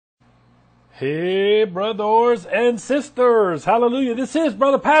Hey, brothers and sisters. Hallelujah. This is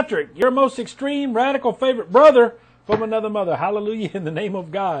Brother Patrick, your most extreme, radical favorite brother from another mother. Hallelujah in the name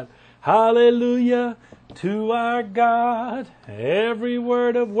of God. Hallelujah to our God. Every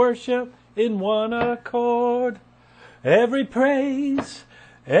word of worship in one accord. Every praise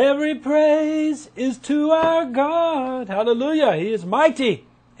is to our God. Hallelujah. He is mighty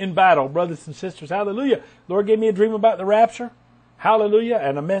in battle, brothers and sisters. Hallelujah. Lord gave me a dream about the rapture. Hallelujah.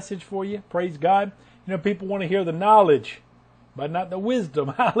 And a message for you. Praise God. You know, people want to hear the knowledge, but not the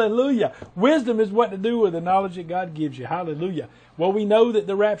wisdom. Hallelujah. Wisdom is what to do with the knowledge that God gives you. Hallelujah. Well, we know that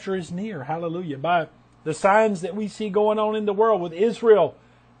the rapture is near. Hallelujah. By the signs that we see going on in the world with Israel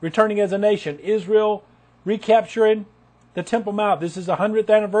returning as a nation. Israel recapturing the Temple Mount. This is the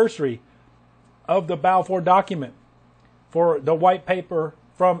 100th anniversary of the Balfour document for the white paper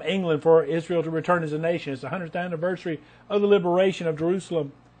from England for Israel to return as a nation. It's the 100th anniversary of the liberation of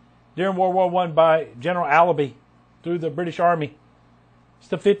Jerusalem during World War I by General Allaby through the British Army. It's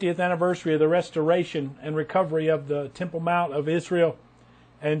the 50th anniversary of the restoration and recovery of the Temple Mount of Israel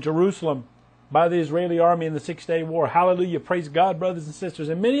and Jerusalem by the Israeli army in the Six-Day War. Hallelujah. Praise God, brothers and sisters.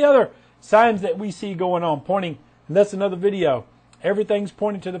 And many other signs that we see going on, pointing, and that's another video. Everything's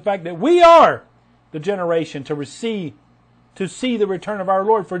pointing to the fact that we are the generation to see the return of our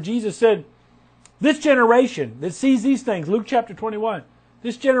Lord. For Jesus said, this generation that sees these things, Luke chapter 21,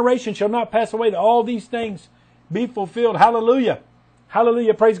 this generation shall not pass away till all these things be fulfilled. Hallelujah.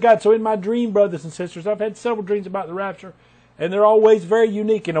 Hallelujah. Praise God. So in my dream, brothers and sisters, I've had several dreams about the rapture, and they're always very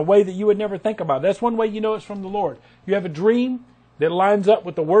unique in a way that you would never think about. That's one way you know it's from the Lord. You have a dream that lines up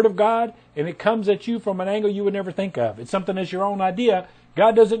with the Word of God, and it comes at you from an angle you would never think of. It's something that's your own idea.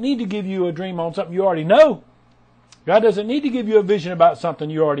 God doesn't need to give you a dream on something you already know. God doesn't need to give you a vision about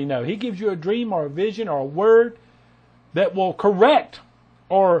something you already know. He gives you a dream or a vision or a word that will correct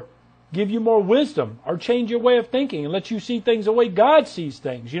or give you more wisdom or change your way of thinking and let you see things the way God sees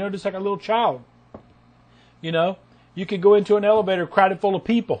things. You know, just like a little child. You know, you could go into an elevator crowded full of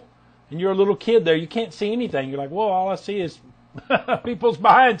people and you're a little kid there. You can't see anything. You're like, well, all I see is people's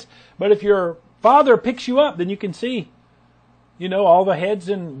behinds. But if your father picks you up, then you can see, you know, all the heads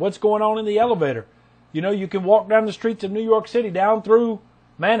and what's going on in the elevator. You know, you can walk down the streets of New York City, down through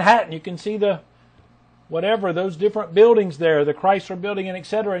Manhattan. You can see those different buildings there, the Chrysler Building and et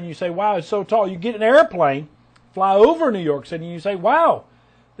cetera. And you say, wow, it's so tall. You get an airplane, fly over New York City, and you say, wow,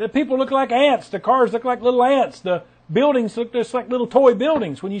 the people look like ants. The cars look like little ants. The buildings look just like little toy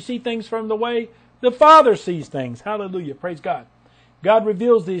buildings when you see things from the way the Father sees things. Hallelujah. Praise God. God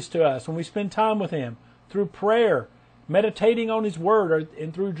reveals these to us when we spend time with Him through prayer, meditating on His Word,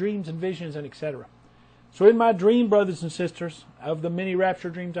 and through dreams and visions and et cetera. So in my dream, brothers and sisters, of the many rapture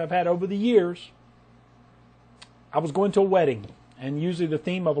dreams I've had over the years, I was going to a wedding. And usually the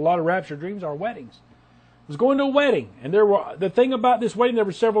theme of a lot of rapture dreams are weddings. I was going to a wedding. And the thing about this wedding, there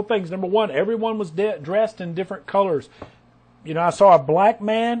were several things. Number one, everyone was dressed in different colors. You know, I saw a black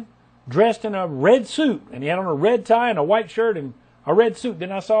man dressed in a red suit. And he had on a red tie and a white shirt and a red suit.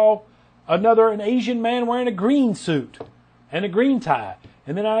 Then I saw an Asian man wearing a green suit and a green tie.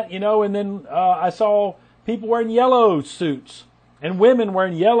 And then I saw people wearing yellow suits and women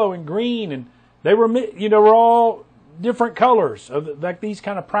wearing yellow and green, and they were all different colors, like these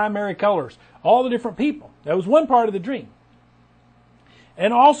kind of primary colors. All the different people. That was one part of the dream.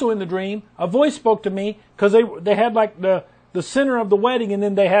 And also in the dream, a voice spoke to me because they had like the center of the wedding, and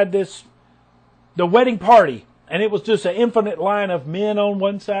then they had the wedding party, and it was just an infinite line of men on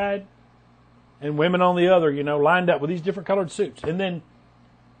one side and women on the other, lined up with these different colored suits, and then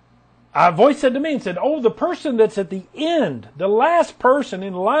a voice said to me and said, oh, the person that's at the end, the last person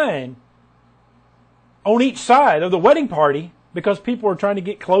in line on each side of the wedding party, because people were trying to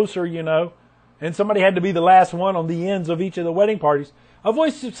get closer, and somebody had to be the last one on the ends of each of the wedding parties. A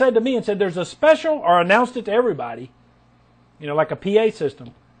voice said to me and said, there's a special, or announced it to everybody, like a PA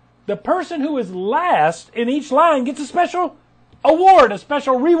system. The person who is last in each line gets a special award, a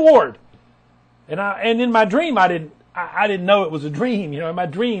special reward. And in my dream, I didn't know it was a dream. In my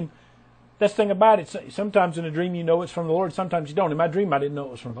dream, that's the thing about it. Sometimes in a dream you know it's from the Lord. Sometimes you don't. In my dream I didn't know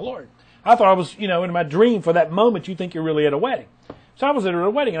it was from the Lord. I thought I was, in my dream for that moment you think you're really at a wedding. So I was at a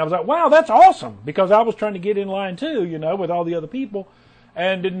wedding and I was like, wow, that's awesome. Because I was trying to get in line too, with all the other people.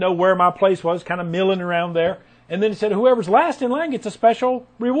 And didn't know where my place was, kind of milling around there. And then it said, whoever's last in line gets a special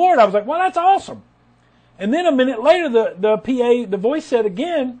reward. I was like, well, that's awesome. And then a minute later the voice said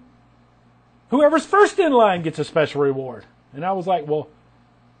again, whoever's first in line gets a special reward. And I was like, well,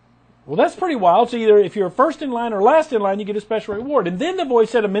 that's pretty wild. So either if you're first in line or last in line, you get a special reward. And then the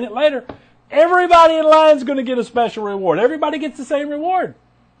voice said a minute later, everybody in line is going to get a special reward. Everybody gets the same reward.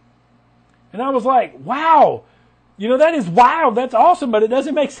 And I was like, wow, that is wild. That's awesome, but it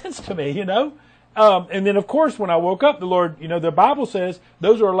doesn't make sense to me, And then, of course, when I woke up, the Lord, the Bible says,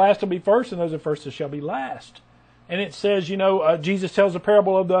 those who are last will be first, and those who are first shall be last. And it says, Jesus tells the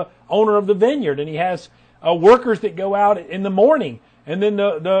parable of the owner of the vineyard, and he has workers that go out in the morning. And then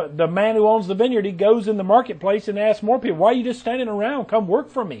the man who owns the vineyard, he goes in the marketplace and asks more people, why are you just standing around? Come work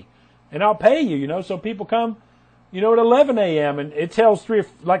for me, and I'll pay you, So people come, at 11 a.m., and it tells three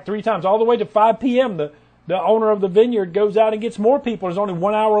times, all the way to 5 p.m., the owner of the vineyard goes out and gets more people. There's only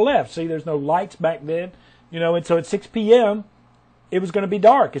 1 hour left. See, there's no lights back then, and so at 6 p.m., it was going to be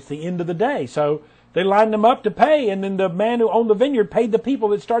dark. It's the end of the day. So they lined them up to pay, and then the man who owned the vineyard paid the people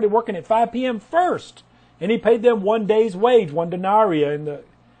that started working at 5 p.m. first. And he paid them 1 day's wage, 1 denarii in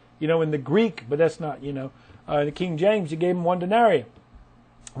the Greek, but that's not, the King James, he gave them 1 denarii,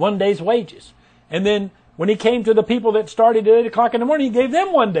 1 day's wages. And then when he came to the people that started at 8 o'clock in the morning, he gave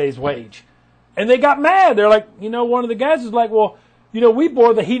them 1 day's wage. And they got mad. They're like, one of the guys is like, well, we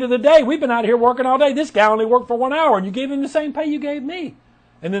bore the heat of the day. We've been out here working all day. This guy only worked for 1 hour, and you gave him the same pay you gave me.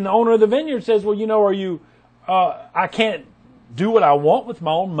 And then the owner of the vineyard says, well, I can't do what I want with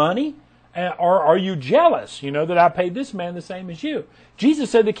my own money? Or are you jealous, that I paid this man the same as you? Jesus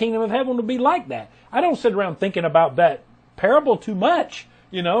said the kingdom of heaven will be like that. I don't sit around thinking about that parable too much.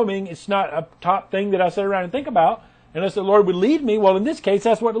 It's not a top thing that I sit around and think about unless the Lord would lead me. Well, in this case,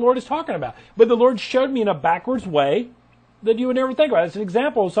 that's what the Lord is talking about. But the Lord showed me in a backwards way that you would never think about. It's an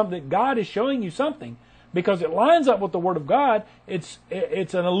example of something that God is showing you something because it lines up with the Word of God. It's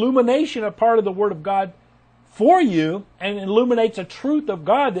an illumination, a part of the Word of God for you, and illuminates a truth of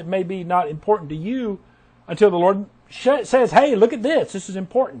God that may be not important to you until the Lord says, hey, look at this. This is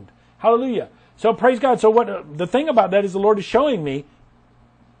important. Hallelujah. So praise God. So what the thing about that is the Lord is showing me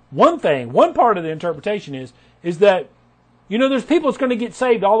one part of the interpretation is that, there's people that's going to get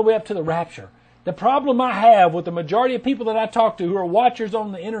saved all the way up to the rapture. The problem I have with the majority of people that I talk to who are watchers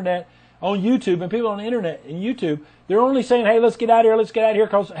on the internet, on YouTube, and people on the internet and YouTube, they're only saying, hey, let's get out of here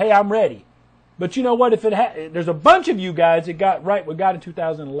because, hey, I'm ready. But you know what? There's a bunch of you guys that got right with God in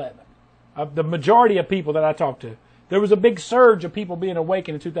 2011. The majority of people that I talked to. There was a big surge of people being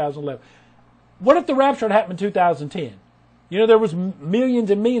awakened in 2011. What if the rapture had happened in 2010? There was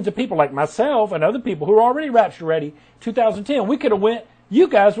millions and millions of people like myself and other people who were already rapture ready 2010. We could have went, you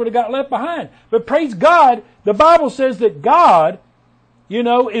guys would have got left behind. But praise God, the Bible says that God,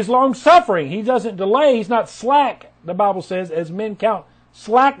 is long-suffering. He doesn't delay. He's not slack, the Bible says, as men count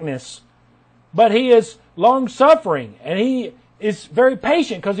slackness. But he is long-suffering, and he is very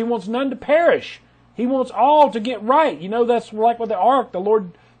patient because he wants none to perish. He wants all to get right. That's like with the ark. The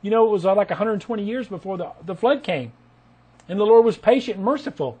Lord, it was like 120 years before the flood came. And the Lord was patient and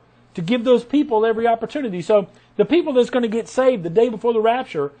merciful to give those people every opportunity. So the people that's going to get saved the day before the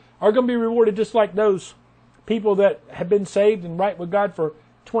rapture are going to be rewarded just like those people that have been saved and right with God for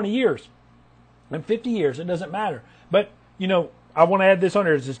 20 years and 50 years. It doesn't matter. But, I want to add this on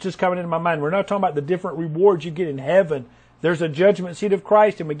here. It's just coming into my mind. We're not talking about the different rewards you get in heaven. There's a judgment seat of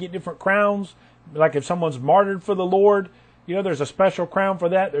Christ, and we get different crowns. Like if someone's martyred for the Lord, there's a special crown for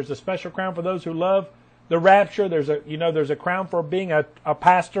that. There's a special crown for those who love the rapture. There's a crown for being a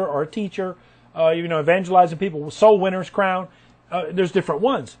pastor or a teacher, evangelizing people. Soul winner's crown. There's different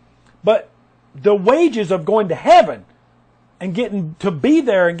ones. But the wages of going to heaven and getting to be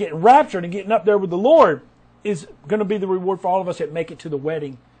there and getting raptured and getting up there with the Lord is going to be the reward for all of us that make it to the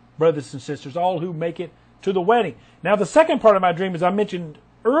wedding, brothers and sisters, all who make it to the wedding. Now, the second part of my dream, as I mentioned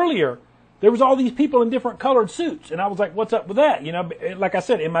earlier, there was all these people in different colored suits, and I was like, what's up with that? Like I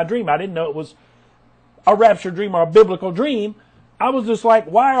said, in my dream, I didn't know it was a rapture dream or a biblical dream. I was just like,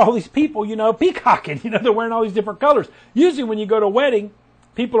 why are all these people, peacocking? They're wearing all these different colors. Usually when you go to a wedding,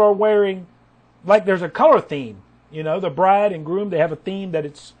 people are wearing, like there's a color theme. The bride and groom, they have a theme that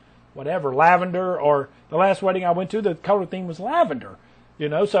it's whatever, lavender, or the last wedding I went to, the color theme was lavender,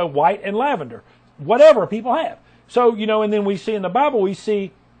 so white and lavender, whatever people have. So, and then we see in the Bible, we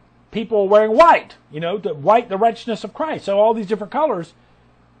see people wearing white, the white, the righteousness of Christ. So all these different colors,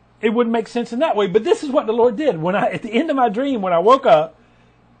 it wouldn't make sense in that way. But this is what the Lord did. At the end of my dream, when I woke up,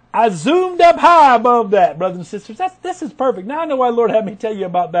 I zoomed up high above that, brothers and sisters. This is perfect. Now I know why the Lord had me tell you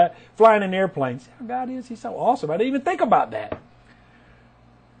about that, flying in airplanes. How God is, He's so awesome. I didn't even think about that.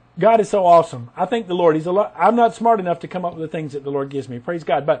 God is so awesome. I thank the Lord. I'm not smart enough to come up with the things that the Lord gives me. Praise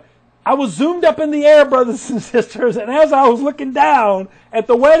God. But I was zoomed up in the air, brothers and sisters, and as I was looking down at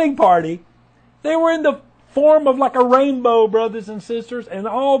the wedding party, they were in the form of like a rainbow, brothers and sisters, and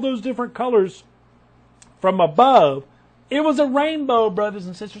all those different colors from above. It was a rainbow, brothers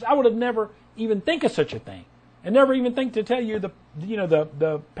and sisters. I would have never even think of such a thing. and never even think to tell you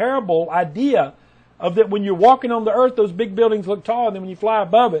the parable idea of that when you're walking on the earth, those big buildings look tall, and then when you fly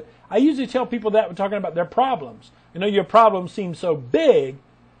above it, I usually tell people that when talking about their problems. Your problems seem so big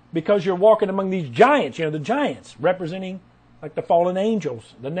because you're walking among these giants, the giants representing like the fallen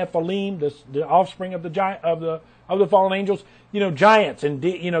angels, the Nephilim, the offspring of the giant of the fallen angels, giants and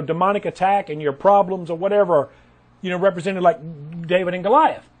demonic attack and your problems or whatever, represented like David and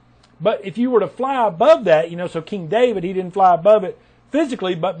Goliath. But if you were to fly above that, so King David, he didn't fly above it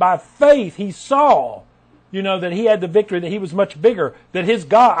physically, but by faith he saw, that he had the victory, that he was much bigger, that his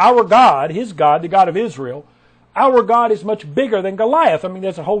God, our God, his God, the God of Israel, our God is much bigger than Goliath. I mean,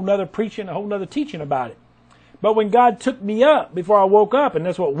 there's a whole nother preaching, a whole nother teaching about it. But when God took me up before I woke up, and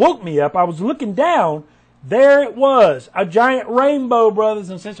that's what woke me up, I was looking down, there it was, a giant rainbow, brothers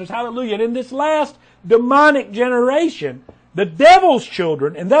and sisters, hallelujah. And in this last demonic generation, the devil's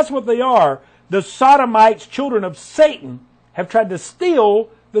children, and that's what they are, the sodomites, children of Satan, have tried to steal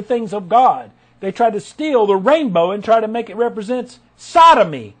the things of God. They tried to steal the rainbow and try to make it represent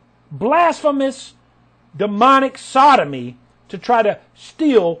sodomy, blasphemous, demonic sodomy, to try to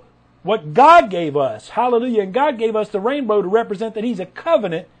steal what God gave us. Hallelujah. And God gave us the rainbow to represent that He's a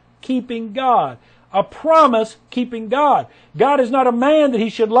covenant-keeping God, a promise-keeping God. God is not a man that He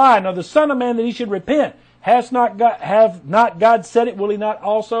should lie, nor the Son of Man that He should repent. Have not God said it? Will He not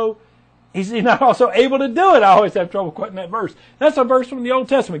also? Is He not also able to do it? I always have trouble quoting that verse. That's a verse from the Old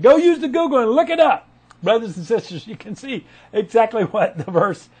Testament. Go use the Google and look it up. Brothers and sisters, you can see exactly what the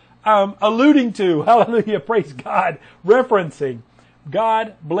verse alluding to. Hallelujah. Praise God. Referencing.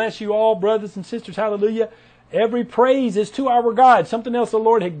 God bless you all, brothers and sisters. Hallelujah. Every praise is to our God. Something else the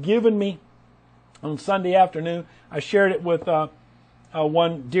Lord had given me on Sunday afternoon. I shared it with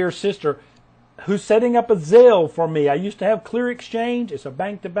one dear sister who's setting up a Zelle for me. I used to have Clear Exchange. It's a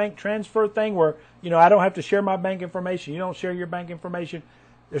bank-to-bank transfer thing where, I don't have to share my bank information. You don't share your bank information.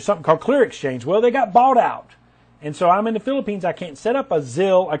 There's something called Clear Exchange. Well, they got bought out. And so I'm in the Philippines. I can't set up a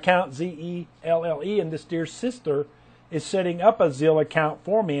Zelle account, Z-E-L-L-E, and this dear sister is setting up a Zelle account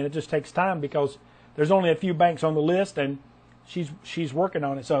for me, and it just takes time because there's only a few banks on the list, and she's working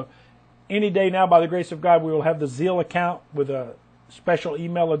on it. So any day now, by the grace of God, we will have the Zelle account with a special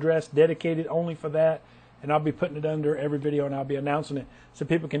email address dedicated only for that, and I'll be putting it under every video, and I'll be announcing it so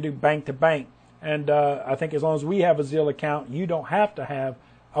people can do bank to bank. And I think as long as we have a Zelle account, you don't have to have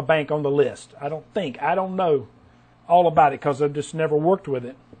a bank on the list. I don't know all about it because I've just never worked with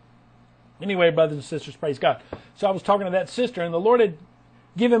it. Anyway, brothers and sisters, praise God. So I was talking to that sister, and the Lord had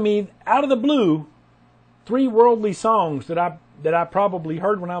given me, out of the blue, 3 worldly songs that I probably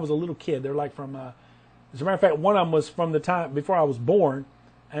heard when I was a little kid. They're like from, as a matter of fact, one of them was from the time before I was born,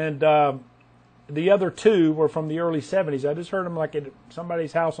 and the other 2 were from the early 70s. I just heard them like at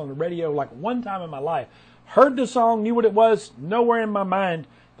somebody's house on the radio like one time in my life. Heard the song, knew what it was, nowhere in my mind.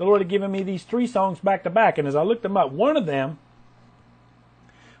 The Lord had given me these 3 songs back to back, and as I looked them up, one of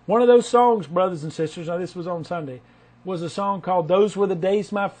those songs, brothers and sisters, now this was on Sunday, was a song called "Those Were the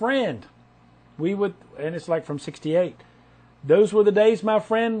Days, My Friend." And it's like from '68. Those were the days, my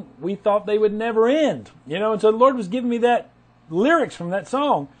friend, we thought they would never end. And so the Lord was giving me that lyrics from that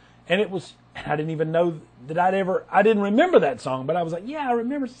song, and I didn't even know that I didn't remember that song, but I was like, yeah, I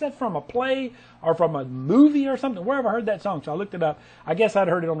remember. Is that from a play or from a movie or something? Where have I heard that song? So I looked it up. I guess I'd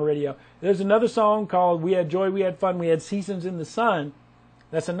heard it on the radio. There's another song called "We Had Joy, We Had Fun, We Had Seasons in the Sun."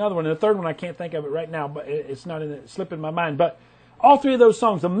 That's another one. And the third one, I can't think of it right now, but it's not slipping my mind. But all 3 of those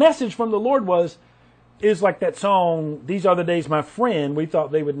songs, the message from the Lord is like that song, "These Are the Days, My Friend, we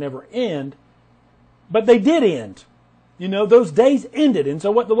thought they would never end." But they did end. Those days ended. And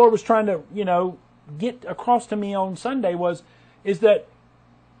so what the Lord was trying to, get across to me on Sunday is that,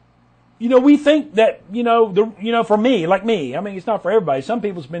 we think that, for me, like me, I mean, it's not for everybody. Some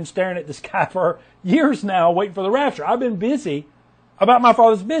people's been staring at the sky for years now, waiting for the rapture. I've been busy about my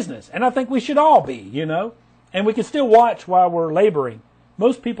Father's business. And I think we should all be, and we can still watch while we're laboring.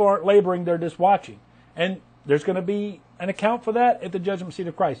 Most people aren't laboring, they're just watching. And there's going to be an account for that at the judgment seat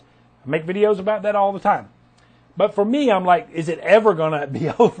of Christ. I make videos about that all the time. But for me, I'm like, is it ever going to be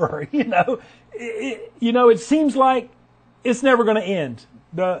over? It seems like it's never going to end.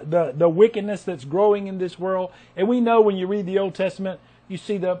 The wickedness that's growing in this world. And we know when you read the Old Testament, you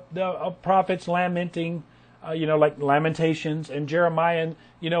see the prophets lamenting, like Lamentations, and Jeremiah,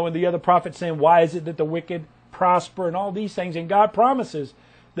 and the other prophets saying, why is it that the wicked prosper, and all these things. And God promises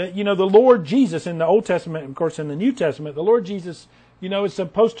that, the Lord Jesus in the Old Testament, and of course in the New Testament, the Lord Jesus, is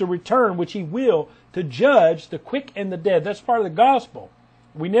supposed to return, which He will, to judge the quick and the dead. That's part of the gospel.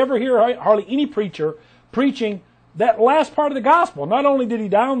 We never hear hardly any preacher preaching that last part of the gospel. Not only did he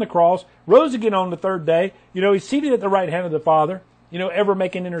die on the cross, rose again on the third day, he's seated at the right hand of the Father, ever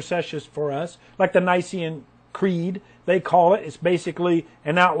making intercessions for us, like the Nicene Creed, they call it. It's basically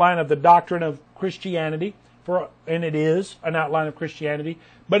an outline of the doctrine of Christianity, and it is an outline of Christianity.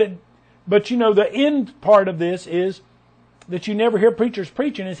 But the end part of this is that you never hear preachers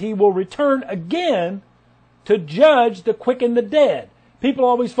preaching is he will return again to judge the quick and the dead. People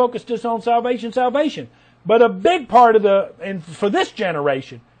always focus just on salvation. But a big part of and for this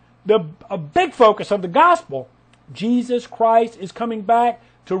generation, a big focus of the gospel, Jesus Christ is coming back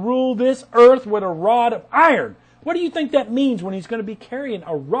to rule this earth with a rod of iron. What do you think that means when he's going to be carrying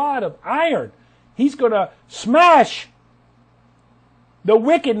a rod of iron? He's going to smash the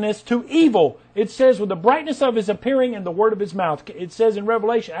wickedness to evil. It says with the brightness of his appearing and the word of his mouth. It says in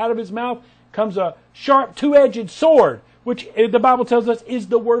Revelation, out of his mouth comes a sharp two-edged sword, which the Bible tells us is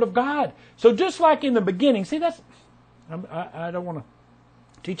the word of God. So just like in the beginning, I don't want to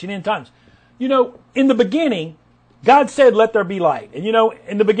teach in end times. In the beginning, God said, let there be light. And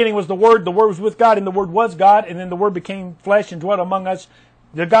in the beginning was the Word was with God, and the Word was God, and then the Word became flesh and dwelt among us.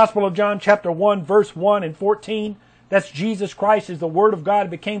 The Gospel of John, chapter 1, verse 1 and 14, that's Jesus Christ is the Word of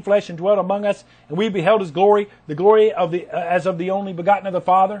God, became flesh and dwelt among us, and we beheld His glory, the glory of as of the only begotten of the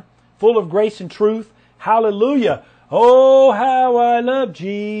Father, full of grace and truth. Hallelujah. Oh, how I love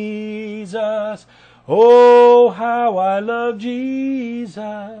Jesus. Oh, how I love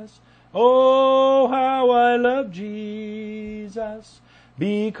Jesus. Oh, how I love Jesus,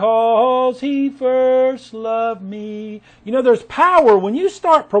 because He first loved me. There's power when you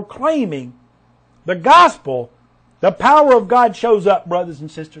start proclaiming the gospel. The power of God shows up, brothers and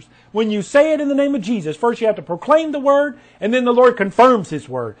sisters. When you say it in the name of Jesus, first you have to proclaim the word, and then the Lord confirms His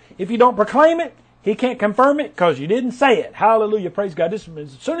word. If you don't proclaim it, He can't confirm it because you didn't say it. Hallelujah. Praise God. As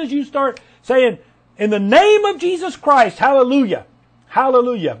soon as you start saying, in the name of Jesus Christ, hallelujah.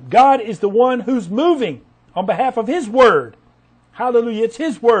 Hallelujah. God is the one who's moving on behalf of His Word. Hallelujah. It's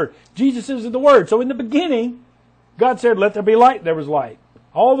His Word. Jesus is the Word. So in the beginning, God said, let there be light. There was light.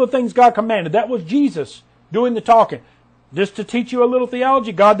 All the things God commanded. That was Jesus doing the talking. Just to teach you a little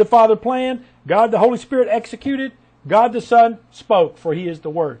theology, God the Father planned. God the Holy Spirit executed. God the Son spoke, for He is the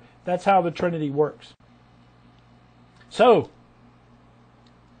Word. That's how the Trinity works. So,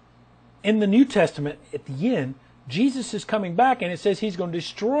 in the New Testament, at the end, Jesus is coming back, and it says He's going to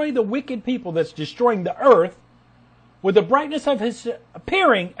destroy the wicked people that's destroying the earth with the brightness of His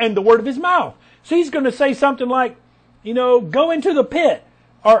appearing and the word of His mouth. So He's going to say something like, go into the pit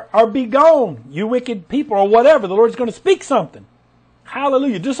or be gone, you wicked people, or whatever. The Lord's going to speak something.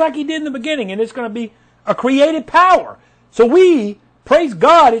 Hallelujah. Just like He did in the beginning, and it's going to be a creative power. So we, praise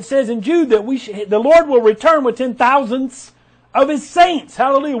God, it says in Jude that the Lord will return with 10,000s of His saints.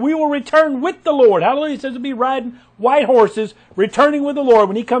 Hallelujah. We will return with the Lord. Hallelujah. It says to be riding white horses, returning with the Lord.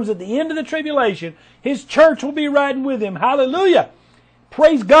 When He comes at the end of the tribulation, His church will be riding with Him. Hallelujah.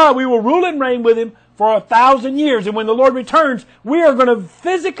 Praise God. We will rule and reign with Him for 1,000 years. And when the Lord returns, we are going to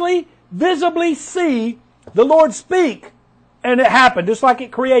physically, visibly see the Lord speak. And it happened just like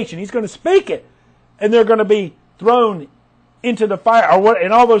at creation. He's going to speak it. And they're going to be thrown into the fire.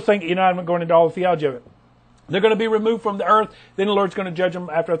 And all those things. I'm not going into all the theology of it. They're going to be removed from the earth. Then the Lord's going to judge them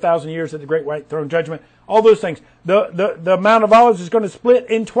after 1,000 years at the great white throne judgment. All those things. The Mount of Olives is going to split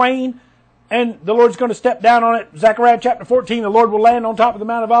in twain. And the Lord's going to step down on it. Zechariah chapter 14, the Lord will land on top of the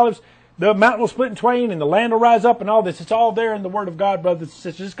Mount of Olives. The mountain will split in twain and the land will rise up and all this. It's all there in the Word of God, brothers and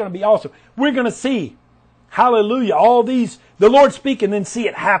sisters. It's going to be awesome. We're going to see, hallelujah, all these, the Lord speak and then see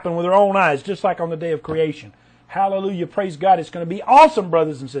it happen with our own eyes, just like on the day of creation. Hallelujah, praise God. It's going to be awesome,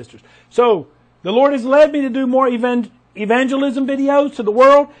 brothers and sisters. So, the Lord has led me to do more evangelism videos to the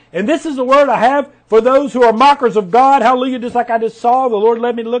world. And this is the word I have for those who are mockers of God. Hallelujah. Just like I just saw, the Lord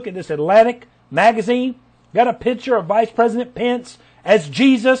led me to look at this Atlantic magazine. Got a picture of Vice President Pence as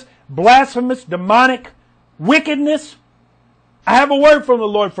Jesus. Blasphemous, demonic wickedness. I have a word from the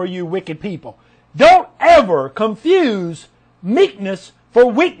Lord for you wicked people. Don't ever confuse meekness for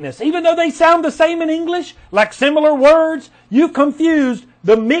weakness. Even though they sound the same in English, like similar words, you've confused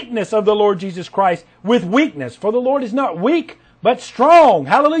the meekness of the Lord Jesus Christ with weakness. For the Lord is not weak, but strong.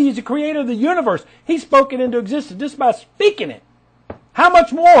 Hallelujah. He's the creator of the universe. He spoke it into existence just by speaking it. How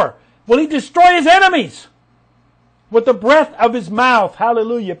much more will He destroy His enemies with the breath of His mouth?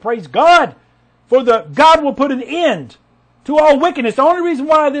 Hallelujah. Praise God. For God will put an end to all wickedness. The only reason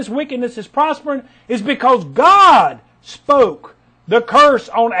why this wickedness is prospering is because God spoke the curse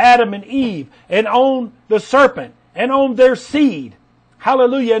on Adam and Eve and on the serpent and on their seed.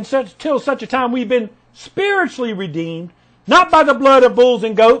 Hallelujah. And till such a time we've been spiritually redeemed, not by the blood of bulls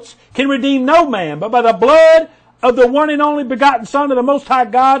and goats, can redeem no man, but by the blood of the one and only begotten Son of the Most High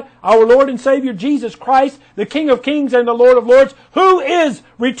God, our Lord and Savior Jesus Christ, the King of Kings and the Lord of Lords, who is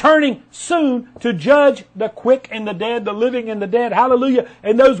returning soon to judge the quick and the dead, the living and the dead. Hallelujah.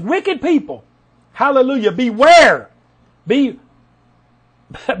 And those wicked people, hallelujah, beware. Be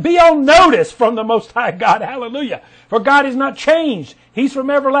on notice from the Most High God. Hallelujah. For God is not changed. He's from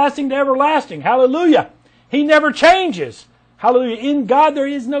everlasting to everlasting. Hallelujah. He never changes. Hallelujah. In God there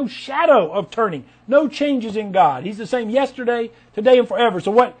is no shadow of turning. No changes in God. He's the same yesterday, today, and forever.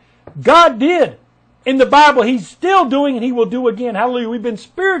 So what God did in the Bible, He's still doing and He will do again. Hallelujah. We've been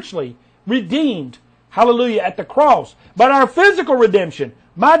spiritually redeemed. Hallelujah. At the cross. But our physical redemption,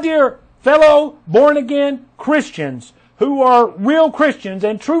 my dear fellow born-again Christians who are real Christians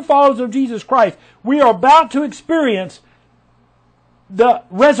and true followers of Jesus Christ, we are about to experience the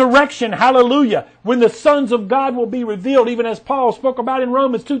resurrection, hallelujah, when the sons of God will be revealed, even as Paul spoke about in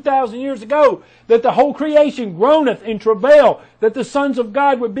Romans 2,000 years ago, that the whole creation groaneth in travail, that the sons of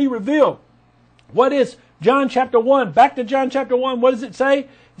God would be revealed. What is John chapter 1? Back to John chapter 1, what does it say? It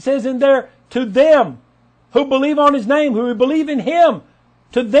says in there, to them who believe on His name, who believe in Him,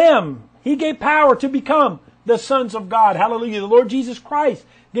 to them He gave power to become the sons of God. Hallelujah. The Lord Jesus Christ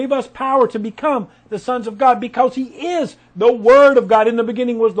gave us power to become the sons of God because He is the Word of God. In the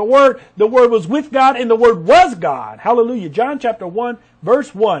beginning was the Word was with God, and the Word was God. Hallelujah. John chapter 1,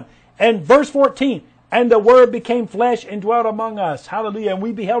 verse 1 and verse 14. And the Word became flesh and dwelt among us. Hallelujah. And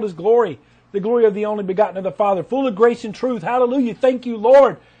we beheld His glory, the glory of the only begotten of the Father, full of grace and truth. Hallelujah. Thank you,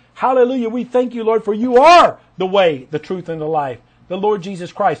 Lord. Hallelujah. We thank you, Lord, for you are the way, the truth, and the life. The Lord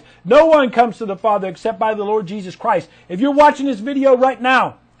Jesus Christ. No one comes to the Father except by the Lord Jesus Christ. If you're watching this video right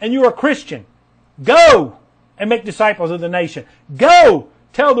now and you're a Christian, go and make disciples of the nation. Go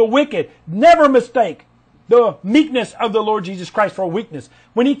tell the wicked. Never mistake the meekness of the Lord Jesus Christ for weakness.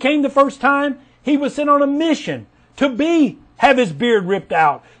 When He came the first time, He was sent on a mission to have His beard ripped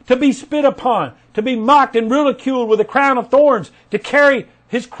out, to be spit upon, to be mocked and ridiculed with a crown of thorns, to carry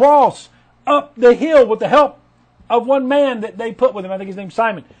His cross up the hill with the help of one man that they put with Him, I think his name's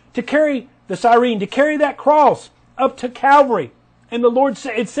Simon, to carry the Cyrene, to carry that cross up to Calvary. And the Lord,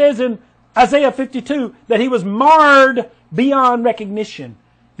 it says in Isaiah 52 that He was marred beyond recognition,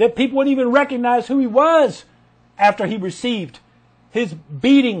 that people wouldn't even recognize who He was after He received His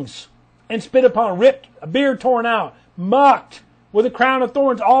beatings and spit upon, ripped, a beard torn out, mocked with a crown of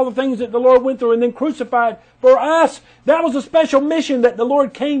thorns, all the things that the Lord went through, and then crucified for us. That was a special mission that the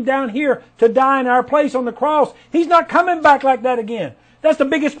Lord came down here to die in our place on the cross. He's not coming back like that again. That's the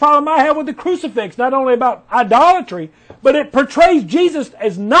biggest problem I have with the crucifix. Not only about idolatry, but it portrays Jesus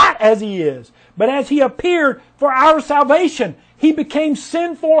as not as He is, but as He appeared for our salvation. He became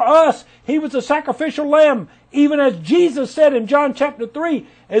sin for us. He was a sacrificial lamb. Even as Jesus said in John chapter 3,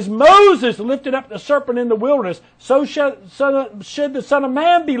 as Moses lifted up the serpent in the wilderness, so should the Son of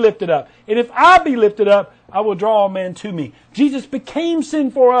Man be lifted up. And if I be lifted up, I will draw all men to me. Jesus became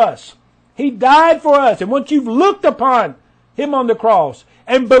sin for us. He died for us. And once you've looked upon Him on the cross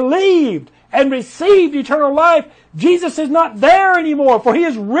and believed and received eternal life, Jesus is not there anymore, for He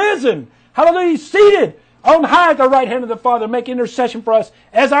is risen. Hallelujah. He's seated on high at the right hand of the Father, making intercession for us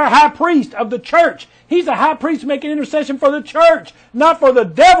as our high priest of the church. He's a high priest making intercession for the church, not for the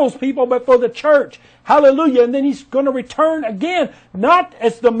devil's people, but for the church. Hallelujah. And then He's going to return again, not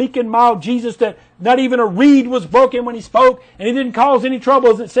as the meek and mild Jesus that not even a reed was broken when He spoke, and He didn't cause any trouble,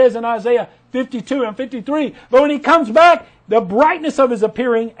 as it says in Isaiah 52 and 53. But when He comes back, the brightness of His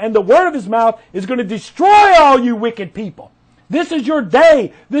appearing and the word of His mouth is going to destroy all you wicked people. This is your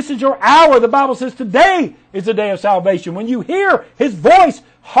day. This is your hour. The Bible says today is the day of salvation. When you hear His voice,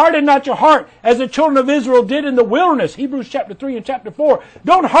 harden not your heart as the children of Israel did in the wilderness. Hebrews chapter 3 and chapter 4.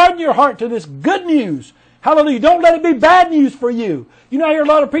 Don't harden your heart to this good news. Hallelujah. Don't let it be bad news for you. You know, I hear a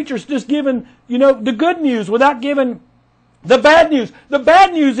lot of preachers just giving, the good news without giving the bad news. The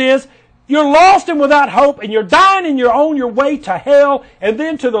bad news is you're lost and without hope, and you're dying and you're on your way to hell and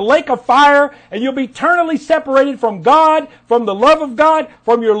then to the lake of fire, and you'll be eternally separated from God, from the love of God,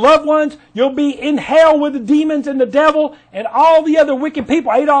 from your loved ones. You'll be in hell with the demons and the devil and all the other wicked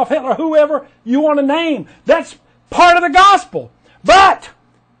people, Adolf Hitler, whoever you want to name. That's part of the gospel. But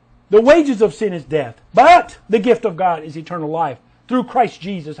the wages of sin is death. But the gift of God is eternal life through Christ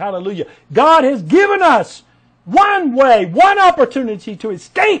Jesus. Hallelujah. God has given us one way, one opportunity to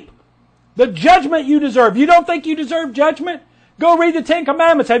escape the judgment you deserve. You don't think you deserve judgment? Go read the 10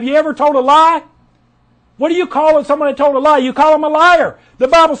 Commandments. Have you ever told a lie? What do you call someone that told a lie? You call them a liar. The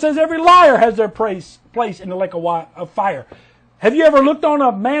Bible says every liar has their place in the lake of fire. Have you ever looked on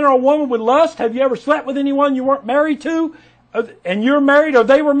a man or a woman with lust? Have you ever slept with anyone you weren't married to? And you're married or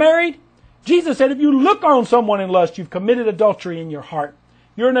they were married? Jesus said, if you look on someone in lust, you've committed adultery in your heart.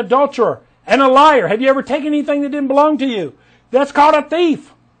 You're an adulterer and a liar. Have you ever taken anything that didn't belong to you? That's called a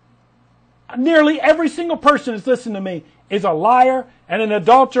thief. Nearly every single person that's listening to me is a liar and an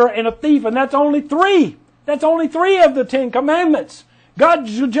adulterer and a thief. And that's only 3. That's only 3 of the 10 commandments. God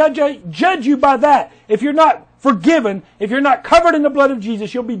will judge you by that. If you're not forgiven, if you're not covered in the blood of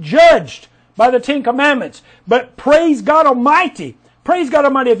Jesus, you'll be judged by the 10 commandments. But praise God Almighty. Praise God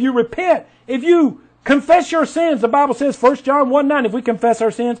Almighty. If you repent, if you confess your sins, the Bible says, 1 John 1:9, if we confess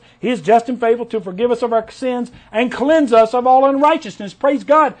our sins, He is just and faithful to forgive us of our sins and cleanse us of all unrighteousness. Praise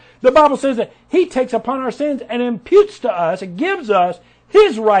God. The Bible says that He takes upon our sins and imputes to us and gives us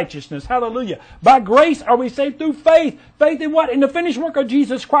His righteousness. Hallelujah. By grace are we saved through faith. Faith in what? In the finished work of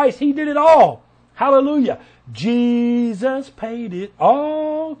Jesus Christ. He did it all. Hallelujah. Jesus paid it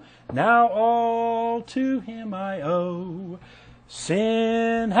all. Now all to Him I owe.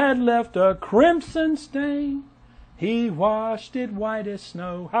 Sin had left a crimson stain. He washed it white as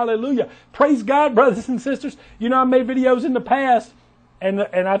snow. Hallelujah. Praise God, brothers and sisters. You know, I made videos in the past and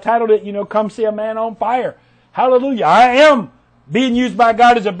I titled it, Come See a Man on Fire. Hallelujah. I am being used by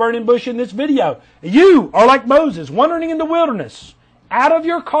God as a burning bush in this video. You are like Moses, wandering in the wilderness, out of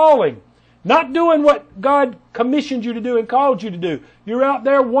your calling, not doing what God commissioned you to do and called you to do. You're out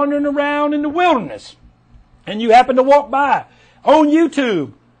there wandering around in the wilderness and you happen to walk by on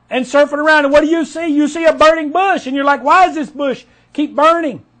YouTube and surfing around, and what do you see? You see a burning bush, and you're like, why does this bush keep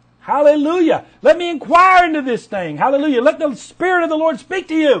burning? Hallelujah. Let me inquire into this thing. Hallelujah. Let the Spirit of the Lord speak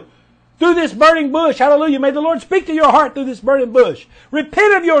to you through this burning bush. Hallelujah. May the Lord speak to your heart through this burning bush.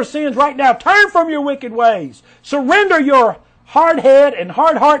 Repent of your sins right now. Turn from your wicked ways. Surrender your hard head and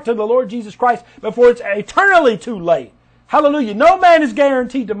hard heart to the Lord Jesus Christ before it's eternally too late. Hallelujah. No man is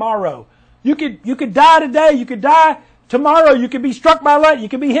guaranteed tomorrow. You could die today. You could die tomorrow. You could be struck by lightning. You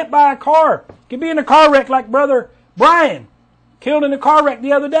could be hit by a car. You could be in a car wreck like Brother Brian, killed in a car wreck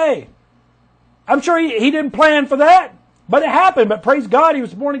the other day. I'm sure he didn't plan for that, but it happened. But praise God, he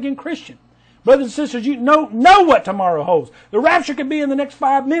was a born-again Christian. Brothers and sisters, you know what tomorrow holds. The rapture could be in the next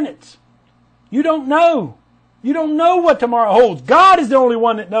 5 minutes. You don't know. You don't know what tomorrow holds. God is the only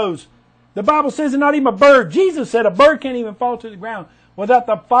one that knows. The Bible says that not even a bird. Jesus said a bird can't even fall to the ground without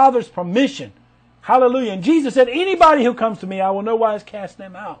the Father's permission. Hallelujah. And Jesus said, anybody who comes to me, I will no wise cast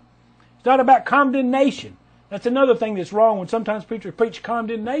them out. It's not about condemnation. That's another thing that's wrong when sometimes preachers preach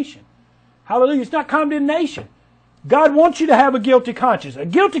condemnation. Hallelujah. It's not condemnation. God wants you to have a guilty conscience. A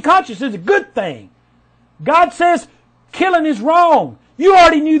guilty conscience is a good thing. God says killing is wrong. You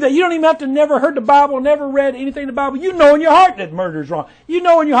already knew that. You don't even have to never heard the Bible, never read anything in the Bible. You know in your heart that murder is wrong. You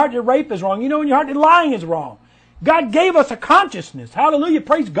know in your heart that rape is wrong. You know in your heart that lying is wrong. God gave us a consciousness. Hallelujah.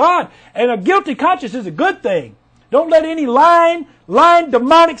 Praise God. And a guilty conscience is a good thing. Don't let any lying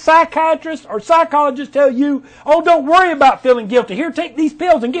demonic psychiatrist or psychologist tell you, oh, don't worry about feeling guilty. Here, take these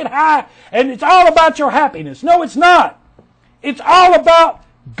pills and get high, and it's all about your happiness. No, it's not. It's all about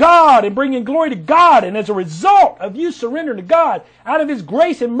God and bringing glory to God. And as a result of you surrendering to God, out of His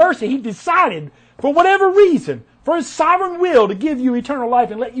grace and mercy, He decided, for whatever reason, for His sovereign will, to give you eternal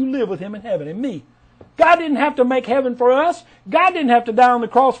life and let you live with Him in heaven and me. God didn't have to make heaven for us. God didn't have to die on the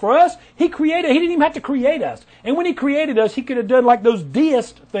cross for us. He didn't even have to create us. And when He created us, He could have done like those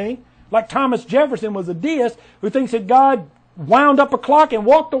deist thing, like Thomas Jefferson was a deist who thinks that God wound up a clock and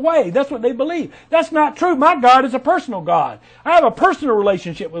walked away. That's what they believe. That's not true. My God is a personal God. I have a personal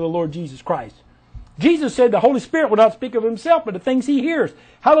relationship with the Lord Jesus Christ. Jesus said the Holy Spirit will not speak of Himself, but the things He hears.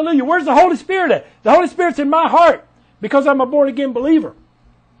 Hallelujah. Where's the Holy Spirit at? The Holy Spirit's in my heart because I'm a born-again believer.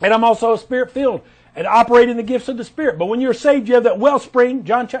 And I'm also a Spirit-filled and operate in the gifts of the Spirit. But when you're saved, you have that wellspring,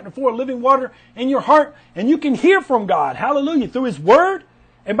 John chapter 4, living water in your heart, and you can hear from God, hallelujah, through His Word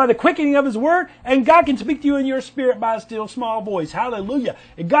and by the quickening of His Word, and God can speak to you in your spirit by a still small voice, hallelujah.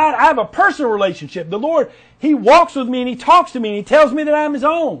 And God, I have a personal relationship. The Lord, He walks with me and He talks to me and He tells me that I'm His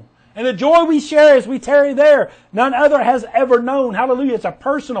own. And the joy we share as we tarry there, none other has ever known. Hallelujah. It's a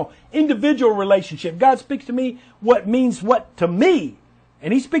personal, individual relationship. God speaks to me what means what to me.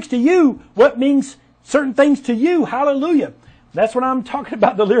 And He speaks to you what means certain things to you. Hallelujah. That's what I'm talking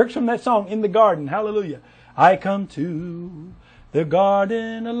about, the lyrics from that song, In the Garden. Hallelujah. I come to the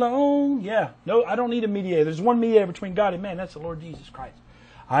garden alone. Yeah. No, I don't need a mediator. There's one mediator between God and man. That's the Lord Jesus Christ.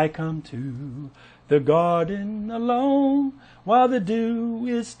 I come to the garden alone while the dew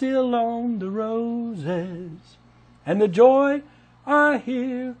is still on the roses. And the joy I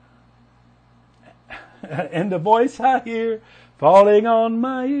hear and the voice I hear falling on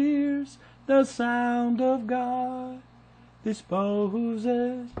my ears, the sound of God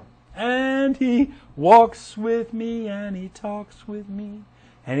disposes, and He walks with me and He talks with me.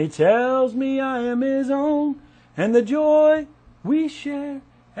 And He tells me I am His own, and the joy we share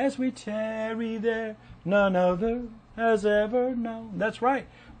as we tarry there, none other has ever known. That's right.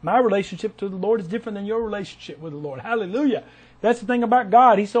 My relationship to the Lord is different than your relationship with the Lord. Hallelujah. That's the thing about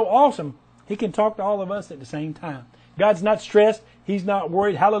God. He's so awesome. He can talk to all of us at the same time. God's not stressed. He's not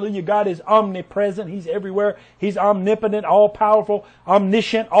worried. Hallelujah. God is omnipresent. He's everywhere. He's omnipotent, all-powerful,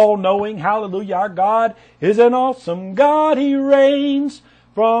 omniscient, all-knowing. Hallelujah. Our God is an awesome God. He reigns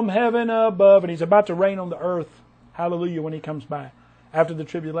from heaven above. And He's about to reign on the earth. Hallelujah. When He comes by after the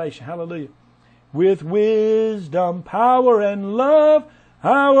tribulation. Hallelujah. With wisdom, power, and love,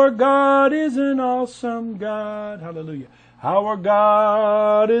 our God is an awesome God. Hallelujah. Our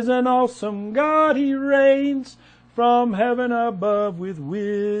God is an awesome God. He reigns from heaven above with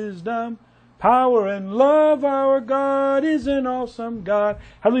wisdom, power, and love. Our God is an awesome God.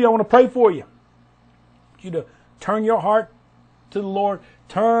 Hallelujah. I want to pray for you. I want you to turn your heart to the Lord.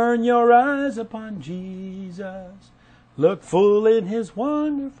 Turn your eyes upon Jesus. Look full in His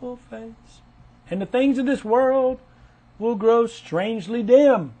wonderful face. And the things of this world will grow strangely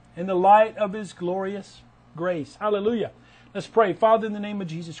dim in the light of His glorious grace. Hallelujah. Let's pray. Father, in the name of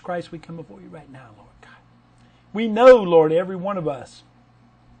Jesus Christ, we come before you right now, Lord God. We know, Lord, every one of us,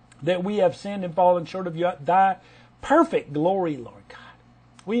 that we have sinned and fallen short of Thy perfect glory, Lord God.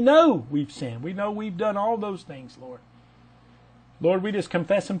 We know we've sinned. We know we've done all those things, Lord. Lord, we just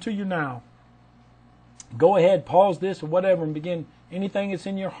confess them to you now. Go ahead, pause this or whatever, and begin anything that's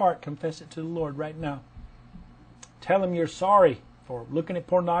in your heart, confess it to the Lord right now. Tell Him you're sorry for looking at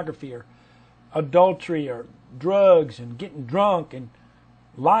pornography or adultery or drugs and getting drunk and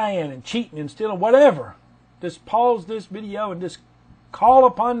lying and cheating and stealing, whatever. Just pause this video and just call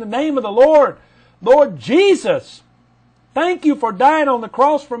upon the name of the Lord. Lord Jesus, thank you for dying on the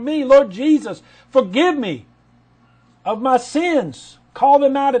cross for me. Lord Jesus, forgive me of my sins. Call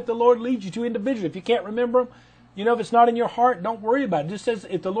them out if the Lord leads you to individually. If you can't remember them, if it's not in your heart, don't worry about it. It just says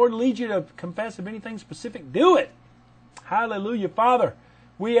if the Lord leads you to confess of anything specific, do it. Hallelujah. Father,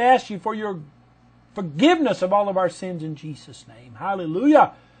 we ask you for your forgiveness of all of our sins in Jesus' name.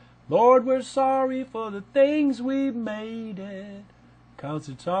 Hallelujah. Lord, we're sorry for the things we've made it, 'cause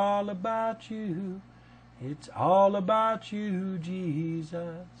it's all about you. It's all about you,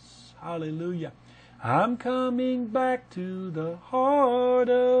 Jesus. Hallelujah. I'm coming back to the heart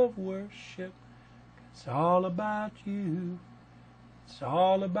of worship. It's all about you. It's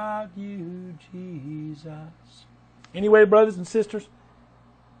all about you, Jesus. Anyway, brothers and sisters,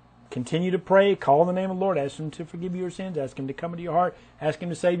 continue to pray. Call on the name of the Lord. Ask Him to forgive you your sins. Ask Him to come into your heart. Ask Him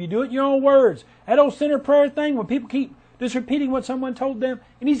to save you. Do it in your own words. That old sinner prayer thing, when people keep just repeating what someone told them,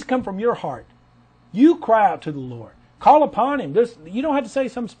 it needs to come from your heart. You cry out to the Lord. Call upon Him. You don't have to say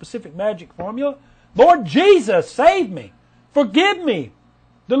some specific magic formula. Lord Jesus, save me. Forgive me.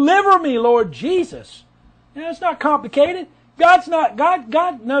 Deliver me, Lord Jesus. It's not complicated.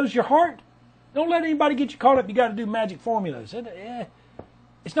 God knows your heart. Don't let anybody get you caught up. You got to do magic formulas.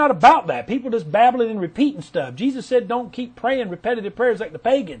 It's not about that. People just babbling and repeating stuff. Jesus said don't keep praying repetitive prayers like the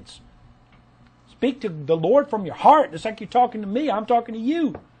pagans. Speak to the Lord from your heart. Just like you're talking to me, I'm talking to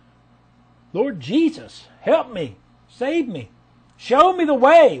you. Lord Jesus, help me. Save me. Show me the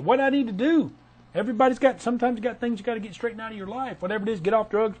way, what I need to do. Sometimes you got things you got to get straightened out of your life. Whatever it is, get off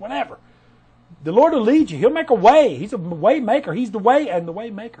drugs, whatever. The Lord will lead you. He'll make a way. He's a way maker. He's the way and the way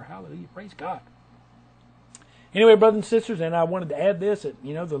maker. Hallelujah. Praise God. Anyway, brothers and sisters, and I wanted to add this, that,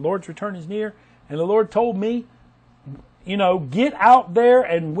 the Lord's return is near. And the Lord told me, get out there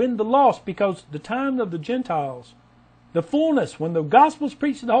and win the lost, because the time of the Gentiles, the fullness, when the gospel's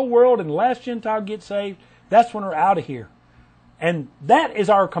preached to the whole world and the last Gentile gets saved, that's when we're out of here. And that is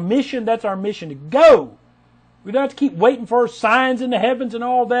our commission. That's our mission, to go. We don't have to keep waiting for signs in the heavens and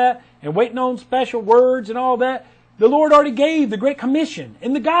all that, and waiting on special words and all that. The Lord already gave the Great Commission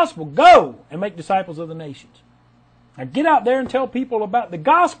in the gospel. Go and make disciples of the nations. Now get out there and tell people about the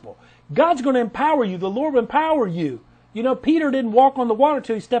gospel. God's going to empower you. The Lord will empower you. Peter didn't walk on the water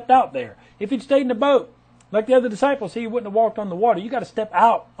until he stepped out there. If he'd stayed in the boat, like the other disciples, he wouldn't have walked on the water. You got to step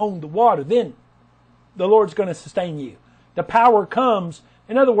out on the water. Then the Lord's going to sustain you. The power comes.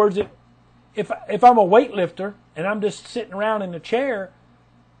 In other words, if I'm a weightlifter and I'm just sitting around in a chair,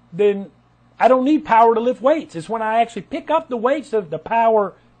 then I don't need power to lift weights. It's when I actually pick up the weights that the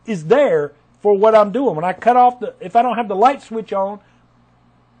power is there for what I'm doing. When I cut off if I don't have the light switch on,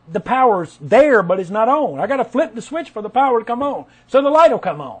 the power's there, but it's not on. I got to flip the switch for the power to come on, so the light will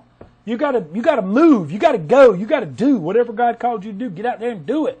come on. You got to move. You got to go. You got to do whatever God called you to do. Get out there and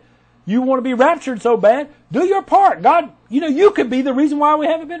do it. You want to be raptured so bad, do your part. God, you could be the reason why we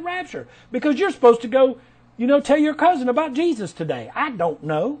haven't been raptured, because you're supposed to go, Tell your cousin about Jesus today. I don't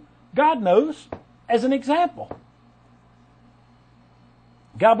know. God knows, as an example.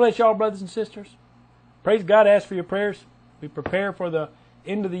 God bless y'all, brothers and sisters. Praise God. Ask for your prayers. We prepare for the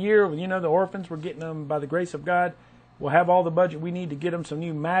end of the year. The orphans, we're getting them by the grace of God. We'll have all the budget we need to get them some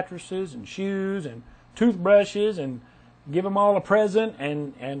new mattresses and shoes and toothbrushes and give them all a present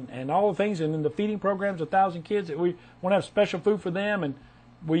and all the things. And then the feeding program's 1,000 kids that we want to have special food for them. And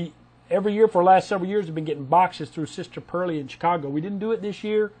we, every year for the last several years, have been getting boxes through Sister Pearlie in Chicago. We didn't do it this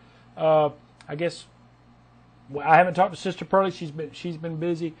year. I guess I haven't talked to Sister Pearlie. She's been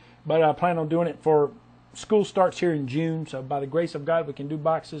busy, but I plan on doing it for school starts here in June. So by the grace of God, we can do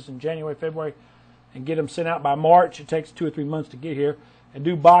boxes in January, February, and get them sent out by March. It takes 2 or 3 months to get here, and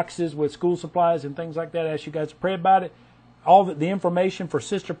do boxes with school supplies and things like that. I ask you guys to pray about it. All the information for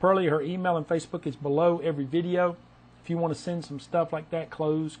Sister Pearlie, her email and Facebook is below every video. If you want to send some stuff like that,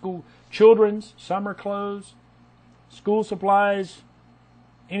 clothes, school, children's, summer clothes, school supplies,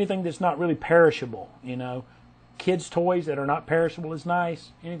 anything that's not really perishable, kids' toys that are not perishable is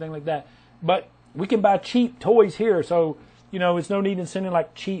nice, anything like that. But we can buy cheap toys here, so, it's no need in sending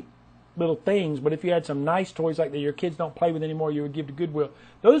like cheap little things. But if you had some nice toys like that your kids don't play with anymore, you would give to Goodwill,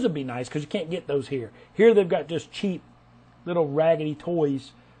 those would be nice because you can't get those here. Here they've got just cheap little raggedy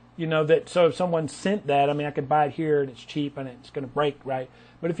toys, that, so if someone sent that, I could buy it here and it's cheap and it's going to break, right?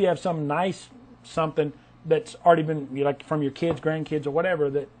 But if you have some nice something that's already been, like from your kids, grandkids, or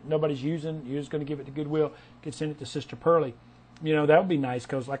whatever, that nobody's using, you're just going to give it to Goodwill, you can send it to Sister Pearlie. That would be nice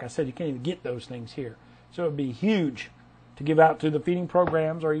because, like I said, you can't even get those things here. So it would be huge to give out to the feeding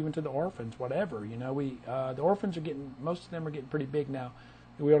programs or even to the orphans, whatever. The orphans are getting, most of them are getting pretty big now.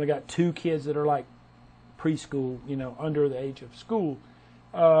 We only got 2 kids that are like preschool, under the age of school.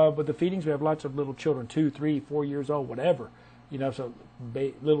 But the feedings, we have lots of little children, 2, 3, 4 years old, whatever. So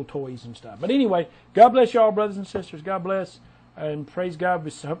little toys and stuff. But anyway, God bless y'all, brothers and sisters. God bless. And praise God.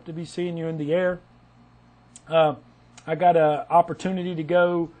 We hope to be seeing you in the air. I got an opportunity to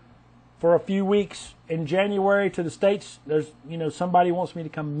go for a few weeks in January to the States. There's, somebody wants me to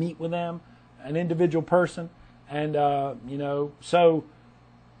come meet with them, an individual person. And, so,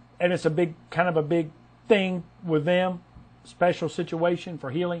 and it's a big thing with them, special situation for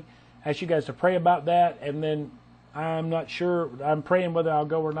healing. I ask you guys to pray about that. And then I'm not sure. I'm praying whether I'll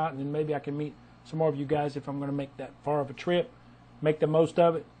go or not, and then maybe I can meet some more of you guys if I'm going to make that far of a trip. Make the most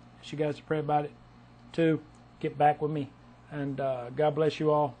of it. Ask you guys to pray about it too. Get back with me. And God bless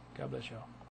you all. God bless you all.